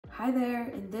Hi there,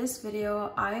 in this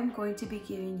video I am going to be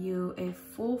giving you a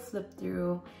full flip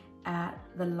through at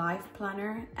the Life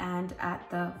Planner and at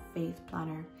the Faith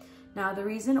Planner. Now the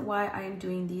reason why I am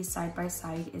doing these side by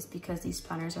side is because these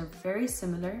planners are very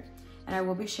similar and I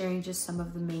will be sharing just some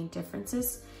of the main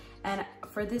differences. And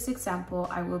for this example,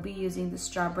 I will be using the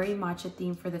strawberry matcha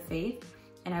theme for the Faith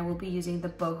and I will be using the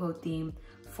boho theme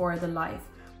for the Life.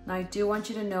 Now I do want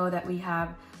you to know that we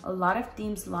have a lot of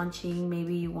themes launching.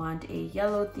 Maybe you want a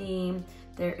yellow theme,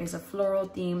 there is a floral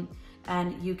theme,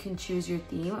 and you can choose your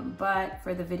theme, but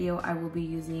for the video I will be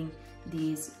using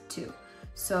these two.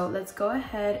 So let's go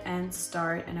ahead and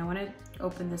start, and I want to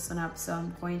open this one up, so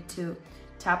I'm going to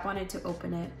tap on it to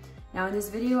open it. Now in this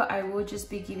video I will just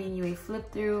be giving you a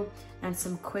flip through and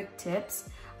some quick tips.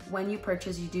 When you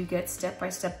purchase, you do get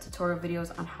step-by-step tutorial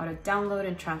videos on how to download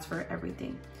and transfer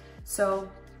everything. So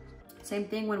same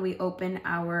thing when we open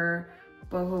our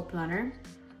boho planner,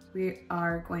 we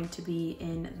are going to be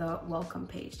in the welcome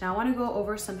page. Now I want to go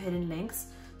over some hidden links.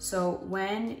 So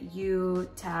when you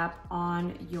tap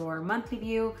on your monthly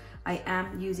view, I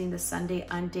am using the Sunday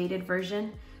undated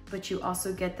version, but you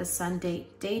also get the Sunday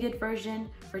dated version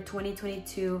for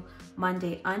 2022,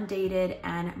 Monday undated,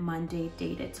 and Monday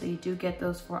dated. So you do get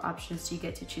those 4 options you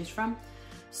get to choose from.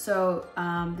 So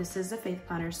this is the Faith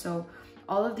Planner. So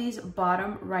all of these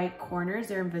bottom right corners,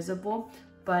 they're invisible,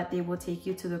 but they will take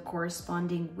you to the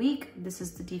corresponding week. This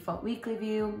is the default weekly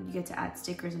view. You get to add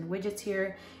stickers and widgets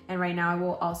here. And right now I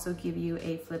will also give you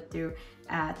a flip through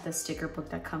at the sticker book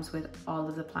that comes with all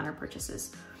of the planner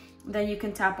purchases. Then you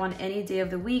can tap on any day of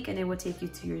the week and it will take you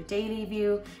to your daily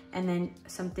view. And then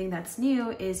something that's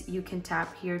new is you can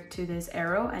tap here to this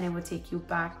arrow and it will take you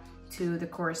back to the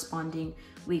corresponding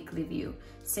weekly view.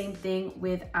 Same thing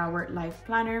with our Life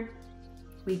Planner.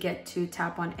 We get to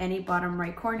tap on any bottom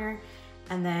right corner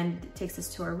and then it takes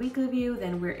us to our weekly view.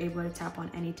 Then we're able to tap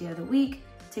on any day of the week,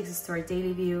 takes us to our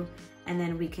daily view, and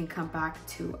then we can come back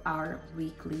to our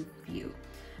weekly view.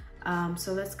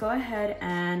 So let's go ahead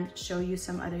and show you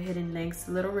some other hidden links.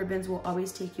 The little ribbons will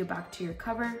always take you back to your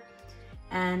cover,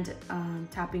 and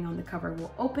tapping on the cover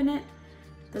will open it.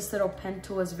 This little pen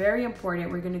tool is very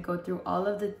important. We're going to go through all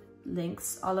of the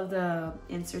links, all of the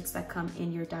inserts that come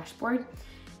in your dashboard.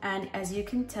 And as you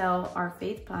can tell, our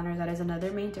Faith Planner, that is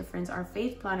another main difference. Our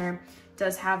Faith Planner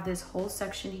does have this whole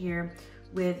section here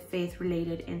with faith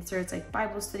related inserts like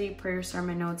Bible study, prayer,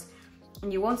 sermon notes.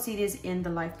 And you won't see these in the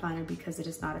Life Planner because it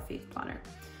is not a Faith Planner.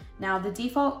 Now the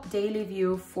default daily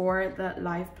view for the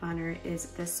Life Planner is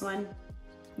this one.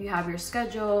 You have your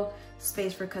schedule,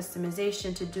 space for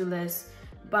customization, to-do list,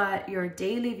 but your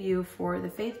daily view for the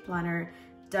Faith Planner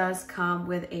does come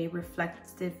with a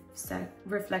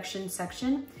reflection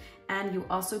section, and you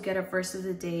also get a verse of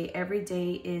the day. Every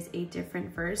day is a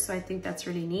different verse, so I think that's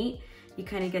really neat. You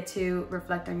kind of get to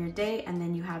reflect on your day, and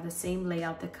then you have the same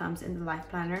layout that comes in the Life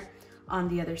Planner on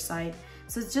the other side.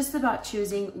 So it's just about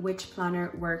choosing which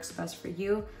planner works best for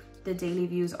you. The daily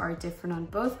views are different on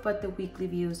both, but the weekly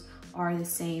views are the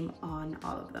same on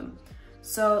all of them.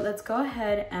 So let's go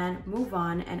ahead and move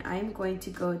on, and I'm going to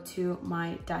go to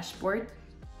my dashboard.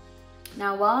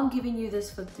 Now, while I'm giving you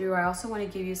this flip through, I also want to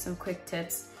give you some quick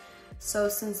tips. So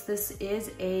since this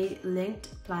is a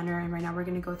linked planner, and right now we're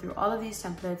going to go through all of these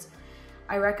templates,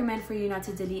 I recommend for you not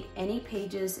to delete any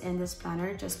pages in this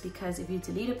planner, just because if you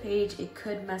delete a page, it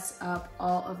could mess up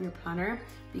all of your planner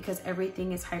because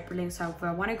everything is hyperlinked. So if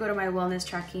I want to go to my wellness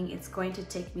tracking, it's going to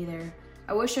take me there.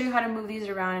 I will show you how to move these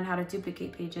around and how to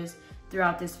duplicate pages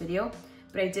throughout this video,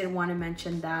 but I did want to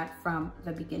mention that from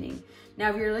the beginning. Now,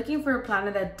 if you're looking for a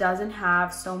planner that doesn't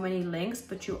have so many links,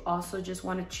 but you also just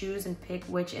want to choose and pick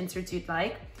which inserts you'd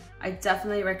like, I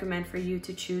definitely recommend for you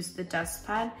to choose the dust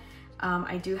pad.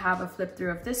 I do have a flip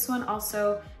through of this one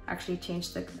also. Actually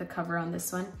changed the cover on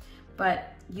this one,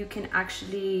 but you can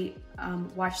actually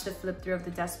watch the flip through of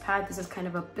the dust pad. This is kind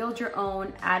of a build your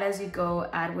own, add as you go,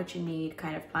 add what you need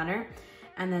kind of planner.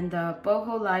 And then the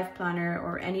boho Life Planner,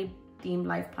 or any theme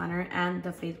Life Planner, and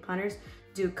the Faith Planners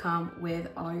do come with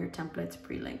all your templates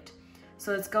pre-linked.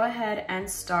 So let's go ahead and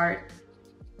start.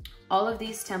 All of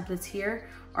these templates here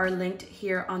are linked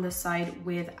here on the side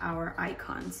with our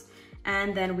icons.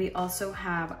 And then we also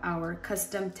have our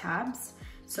custom tabs.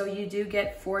 So you do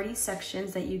get 40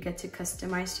 sections that you get to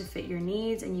customize to fit your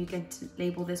needs, and you get to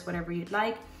label this whatever you'd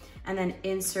like, and then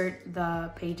insert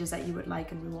the pages that you would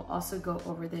like. And we will also go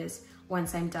over this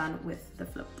once I'm done with the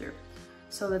flip through.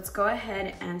 So let's go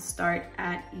ahead and start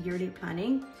at yearly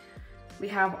planning. We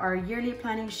have our yearly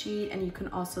planning sheet, and you can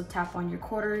also tap on your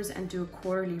quarters and do a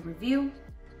quarterly review.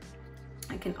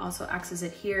 I can also access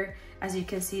it here. As you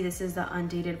can see, this is the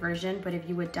undated version, but if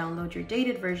you would download your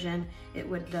dated version, it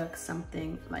would look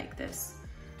something like this.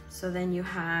 So then you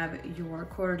have your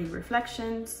quarterly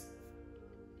reflections.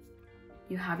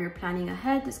 You have your planning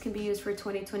ahead. This can be used for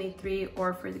 2023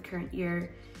 or for the current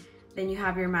year. Then you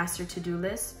have your master to-do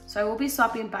list. So I will be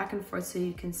swapping back and forth so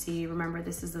you can see. Remember,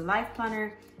 this is the life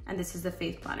planner and this is the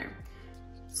faith planner.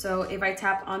 So if I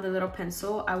tap on the little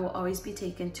pencil, I will always be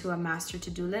taken to a master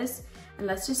to-do list. And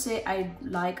let's just say I'd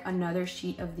like another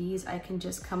sheet of these. I can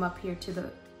just come up here to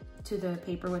the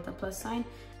paper with the plus sign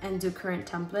and do current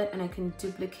template, and I can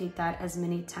duplicate that as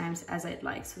many times as I'd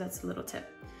like. So that's a little tip.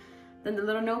 Then the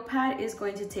little notepad is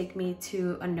going to take me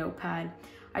to a notepad.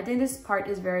 I think this part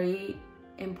is very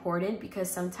important because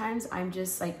sometimes I'm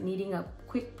just like needing a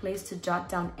quick place to jot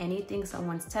down anything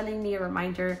someone's telling me, a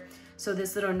reminder. So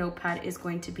this little notepad is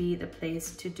going to be the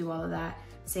place to do all of that.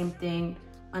 Same thing,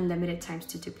 unlimited times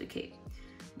to duplicate.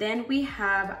 Then we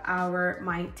have our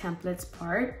My Templates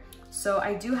part. So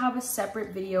I do have a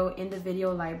separate video in the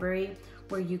video library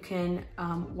where you can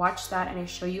watch that, and I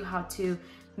show you how to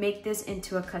make this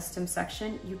into a custom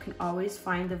section. You can always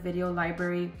find the video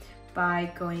library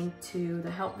by going to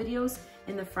the help videos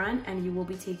in the front, and you will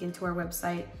be taken to our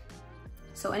website.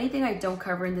 So anything I don't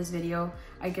cover in this video,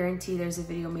 I guarantee there's a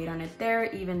video made on it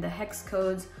there. Even the hex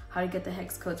codes, how to get the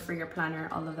hex codes for your planner,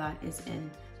 all of that is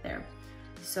in there.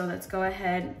 So let's go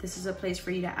ahead. This is a place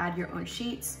for you to add your own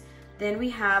sheets. Then we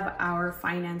have our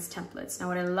finance templates. Now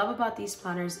what I love about these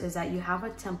planners is that you have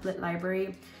a template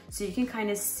library, so you can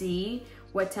kind of see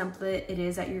what template it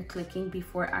is that you're clicking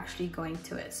before actually going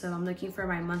to it. So if I'm looking for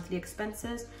my monthly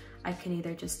expenses, I can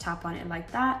either just tap on it like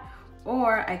that,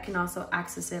 or I can also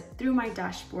access it through my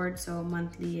dashboard. So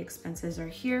monthly expenses are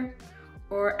here,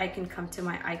 or I can come to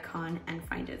my icon and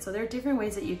find it. So there are different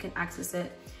ways that you can access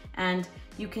it, and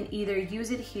you can either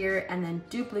use it here and then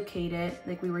duplicate it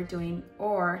like we were doing,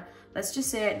 or let's just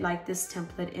say I'd like this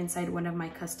template inside one of my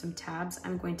custom tabs.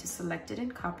 I'm going to select it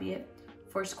and copy it.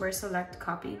 Foursquare select,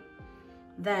 copy.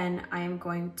 Then I am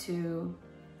going to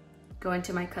go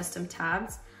into my custom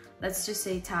tabs. Let's just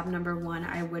say tab number 1,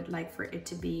 I would like for it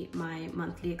to be my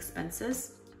monthly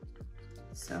expenses.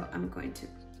 So I'm going to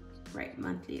write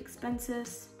monthly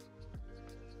expenses.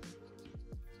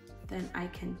 Then I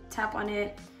can tap on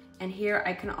it, and here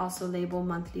I can also label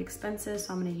monthly expenses.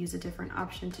 So I'm going to use a different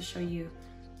option to show you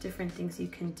different things you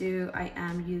can do. I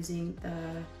am using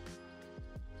the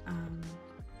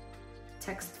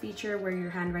text feature where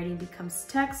your handwriting becomes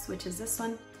text, which is this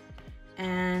one.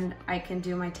 And I can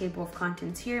do my table of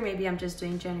contents here. Maybe I'm just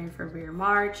doing January, February,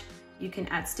 March. You can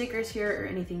add stickers here or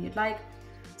anything you'd like.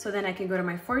 So then I can go to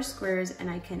my 4 squares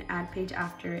and I can add page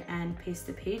after and paste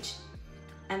the page.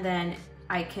 And then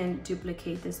I can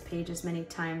duplicate this page as many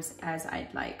times as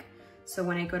I'd like. So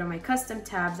when I go to my custom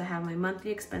tabs, I have my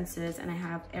monthly expenses and I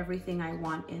have everything I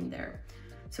want in there.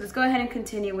 So let's go ahead and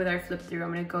continue with our flip through.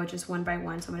 I'm gonna go just one by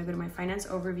one. So I'm gonna go to my finance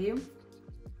overview,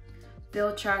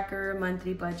 bill tracker,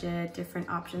 monthly budget, different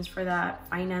options for that,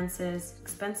 finances,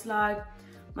 expense log,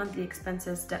 monthly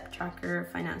expenses, debt tracker,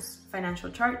 financial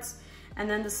charts. And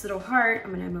then this little heart,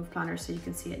 I'm gonna move planner so you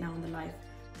can see it now in the live.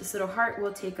 This little heart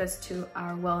will take us to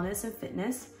our wellness and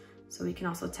fitness. So we can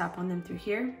also tap on them through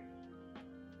here.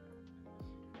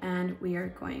 And we are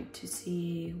going to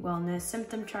see wellness,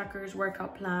 symptom trackers,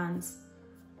 workout plans,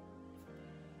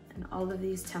 and all of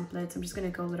these templates. I'm just gonna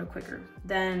go a little quicker.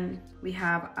 Then we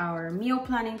have our meal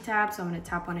planning tab. So I'm gonna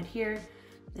tap on it here.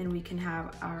 Then we can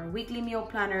have our weekly meal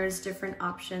planners, different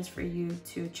options for you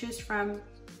to choose from.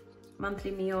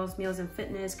 Monthly meals, meals and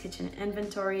fitness, kitchen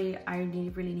inventory. I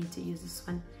really need to use this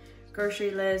one.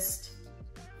 Grocery list,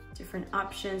 different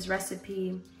options,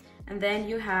 recipe. And then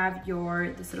you have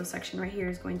this little section right here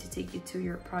is going to take you to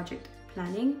your project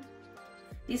planning.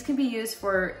 These can be used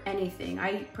for anything.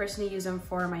 I personally use them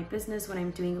for my business when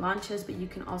I'm doing launches, but you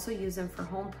can also use them for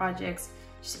home projects,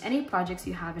 just any projects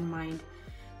you have in mind.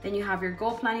 Then you have your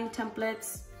goal planning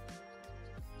templates,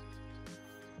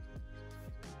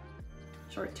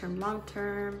 short-term,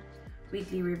 long-term,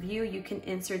 weekly review. You can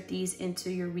insert these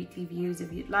into your weekly views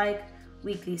if you'd like,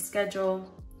 weekly schedule,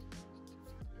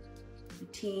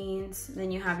 routines.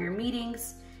 Then you have your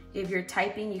meetings. If you're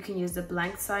typing, you can use the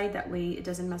blank side. That way it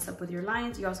doesn't mess up with your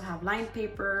lines. You also have line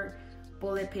paper,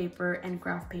 bullet paper, and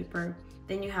graph paper.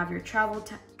 Then you have your travel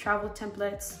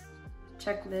templates,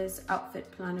 checklist,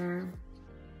 outfit planner.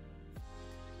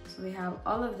 So we have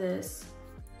all of this,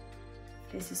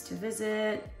 places to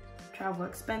visit, travel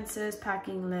expenses,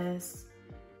 packing lists,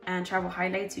 and travel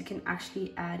highlights. You can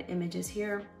actually add images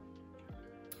here.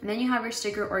 And then you have your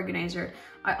sticker organizer.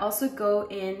 I also go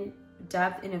in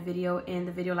depth in a video in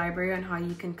the video library on how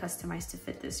you can customize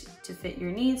to fit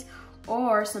your needs,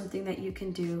 or something that you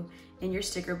can do in your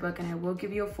sticker book. And I will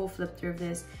give you a full flip through of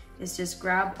this. Is just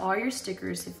grab all your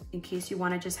stickers in case you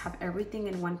want to just have everything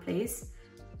in one place.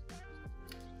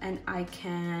 And I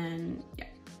can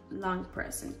long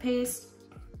press and paste,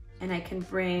 and I can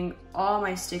bring all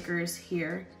my stickers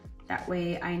here. That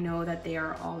way I know that they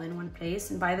are all in one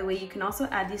place. And by the way, you can also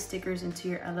add these stickers into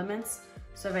your elements.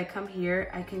 So if I come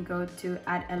here, I can go to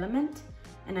add element,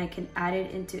 and I can add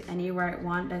it into anywhere I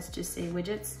want. Let's just say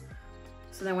widgets.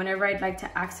 So then whenever I'd like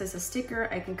to access a sticker,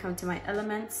 I can come to my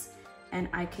elements, and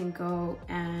I can go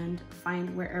and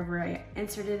find wherever I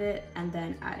inserted it and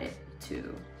then add it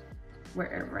to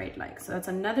wherever I'd like. So that's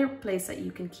another place that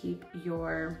you can keep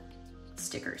your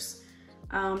stickers.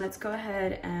 Let's go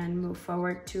ahead and move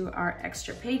forward to our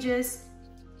extra pages.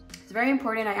 It's very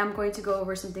important. I am going to go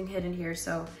over something hidden here.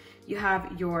 So you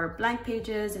have your blank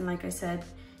pages, and like I said,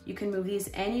 you can move these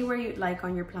anywhere you'd like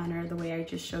on your planner the way I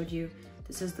just showed you.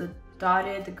 This is the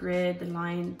dotted, the grid, the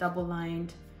line, double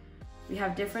lined. We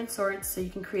have different sorts, so you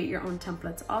can create your own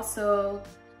templates also.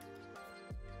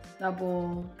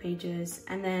 Double pages.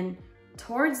 And then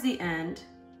towards the end,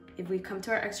 if we come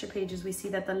to our extra pages, we see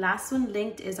that the last one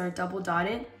linked is our double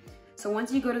dotted. So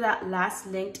once you go to that last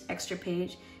linked extra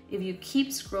page, if you keep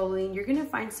scrolling, you're gonna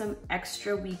find some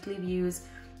extra weekly views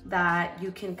that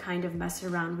you can kind of mess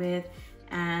around with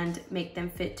and make them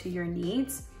fit to your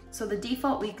needs. So the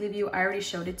default weekly view, I already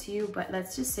showed it to you, but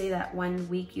let's just say that one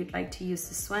week you'd like to use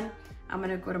this one. I'm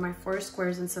gonna go to my 4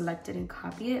 squares and select it and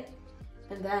copy it.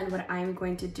 And then what I'm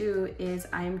going to do is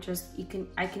I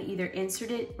can either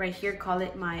insert it right here, call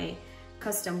it my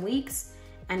custom weeks,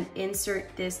 and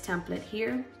insert this template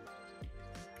here.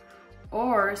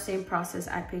 Or same process,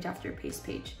 add page after paste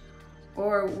page.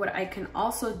 Or what I can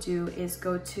also do is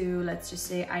go to, let's just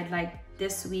say I'd like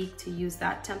this week to use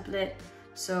that template.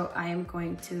 So I am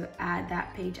going to add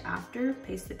that page after,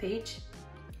 paste the page.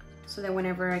 So that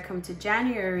whenever I come to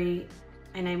January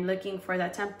and I'm looking for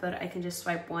that template, I can just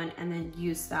swipe one and then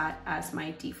use that as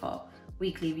my default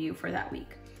weekly view for that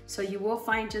week. So you will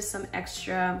find just some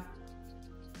extra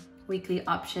weekly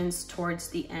options towards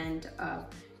the end of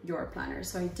your planner.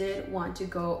 So I did want to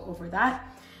go over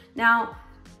that. Now,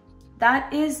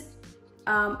 that is,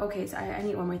 okay, so I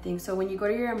need one more thing. So when you go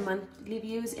to your monthly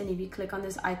views, and if you click on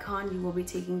this icon, you will be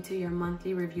taken to your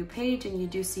monthly review page, and you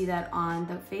do see that on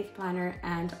the Faith Planner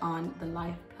and on the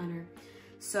Life Planner.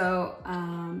 So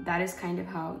that is kind of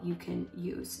how you can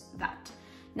use that.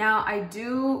 Now, I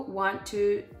do want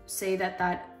to say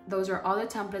that those are all the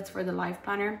templates for the Life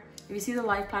Planner. If you see, the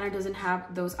Life Planner doesn't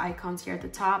have those icons here at the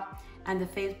top, and the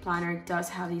Faith Planner does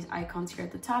have these icons here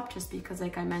at the top, just because,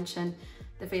 like I mentioned,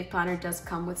 the Faith Planner does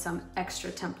come with some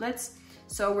extra templates.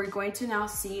 So we're going to now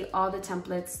see all the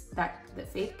templates that the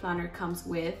Faith Planner comes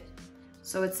with.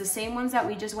 So it's the same ones that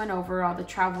we just went over, all the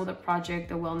travel, the project,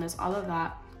 the wellness, all of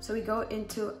that. So we go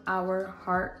into our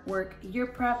Heart Work Year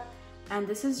Prep, and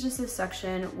this is just a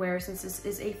section where, since this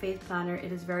is a Faith Planner,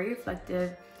 it is very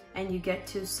reflective, and you get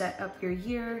to set up your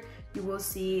year. You will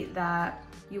see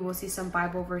some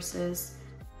Bible verses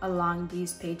along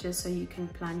these pages, so you can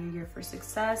plan your year for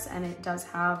success. And it does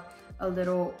have a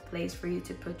little place for you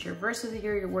to put your verse of the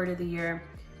year, your word of the year,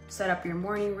 set up your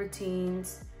morning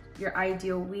routines, your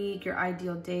ideal week, your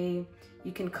ideal day.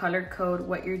 You can color code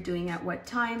what you're doing at what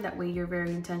time. That way you're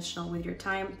very intentional with your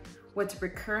time. What's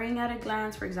recurring at a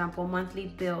glance, for example, monthly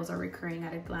bills are recurring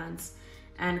at a glance.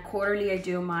 And quarterly, I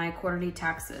do my quarterly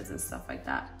taxes and stuff like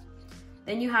that.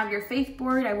 Then you have your faith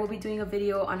board. I will be doing a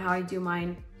video on how I do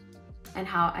mine and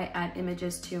how I add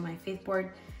images to my faith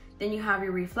board. Then you have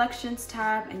your reflections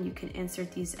tab, and you can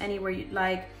insert these anywhere you'd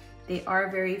like. They are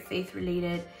very faith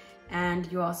related.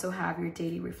 And you also have your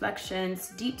daily reflections,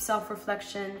 deep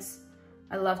self-reflections.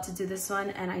 I love to do this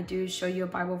one, and I do show you a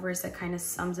Bible verse that kind of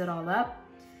sums it all up.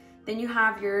 Then you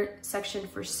have your section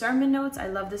for sermon notes. I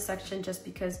love this section just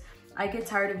because I get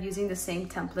tired of using the same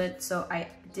template, so I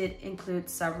did include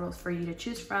several for you to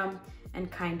choose from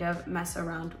and kind of mess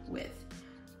around with.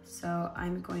 So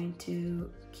I'm going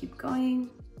to keep going.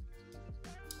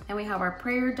 And we have our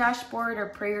prayer dashboard, our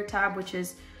prayer tab, which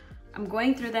is, I'm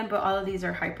going through them, but all of these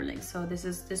are hyperlinks. So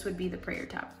this would be the prayer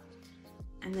tab.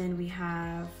 And then we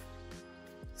have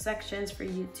sections for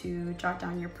you to jot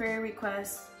down your prayer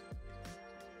requests,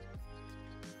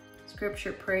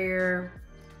 scripture prayer.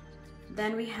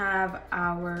 Then we have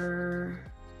our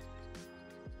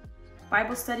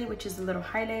Bible study, which is a little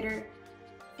highlighter,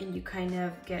 and you kind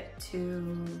of get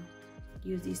to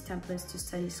use these templates to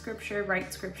study scripture,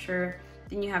 write scripture.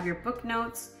 Then you have your book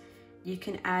notes, You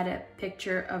can add a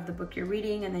picture of the book you're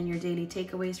reading and then your daily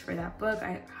takeaways for that book.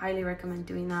 I highly recommend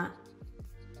doing that.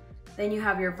 Then you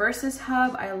have your verses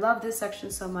hub. I love this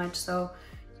section so much. So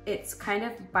it's kind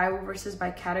of Bible verses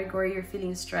by category. You're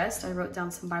feeling stressed, I wrote down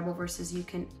some Bible verses you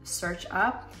can search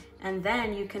up, and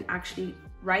then you can actually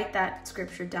write that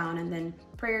scripture down and then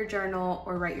prayer journal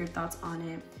or write your thoughts on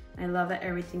it. I love that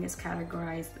everything is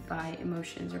categorized by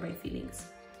emotions or by feelings.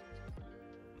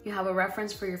 You have a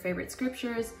reference for your favorite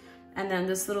scriptures, and then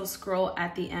this little scroll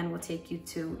at the end will take you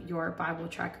to your Bible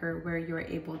tracker where you're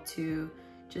able to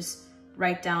just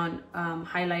write down,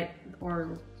 highlight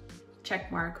or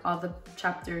check mark all the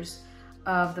chapters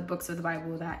of the books of the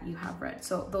Bible that you have read.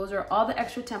 So those are all the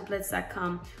extra templates that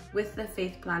come with the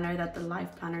Faith Planner that the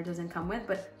Life Planner doesn't come with,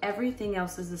 but everything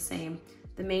else is the same.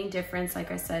 The main difference,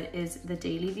 like I said, is the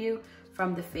daily view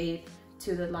from the Faith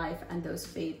to the Life and those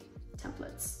Faith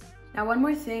templates. Now, one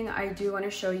more thing I do want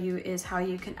to show you is how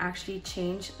you can actually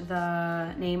change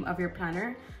the name of your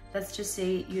planner. Let's just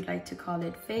say you'd like to call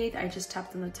it Faith. I just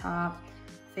tapped on the top,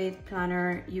 Faith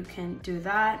Planner. You can do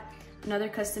that. Another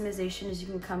customization is you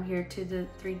can come here to the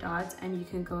 3 dots and you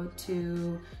can go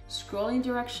to scrolling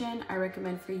direction. I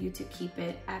recommend for you to keep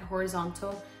it at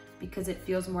horizontal because it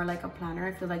feels more like a planner.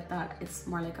 I feel like that it's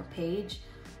more like a page.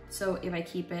 So if I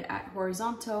keep it at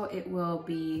horizontal, it will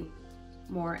be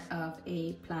more of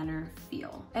a planner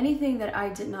feel. Anything that I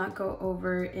did not go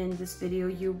over in this video,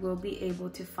 you will be able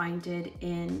to find it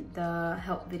in the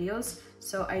help videos.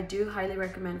 So I do highly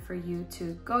recommend for you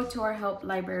to go to our help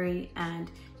library and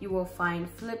you will find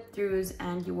flip throughs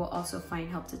and you will also find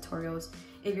help tutorials.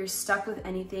 If you're stuck with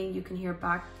anything, you can hear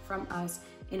back from us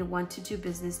in 1 to 2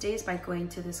 business days by going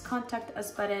to this contact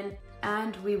us button,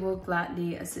 and we will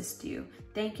gladly assist you.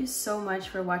 Thank you so much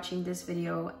for watching this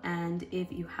video, and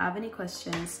if you have any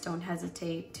questions, don't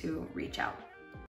hesitate to reach out.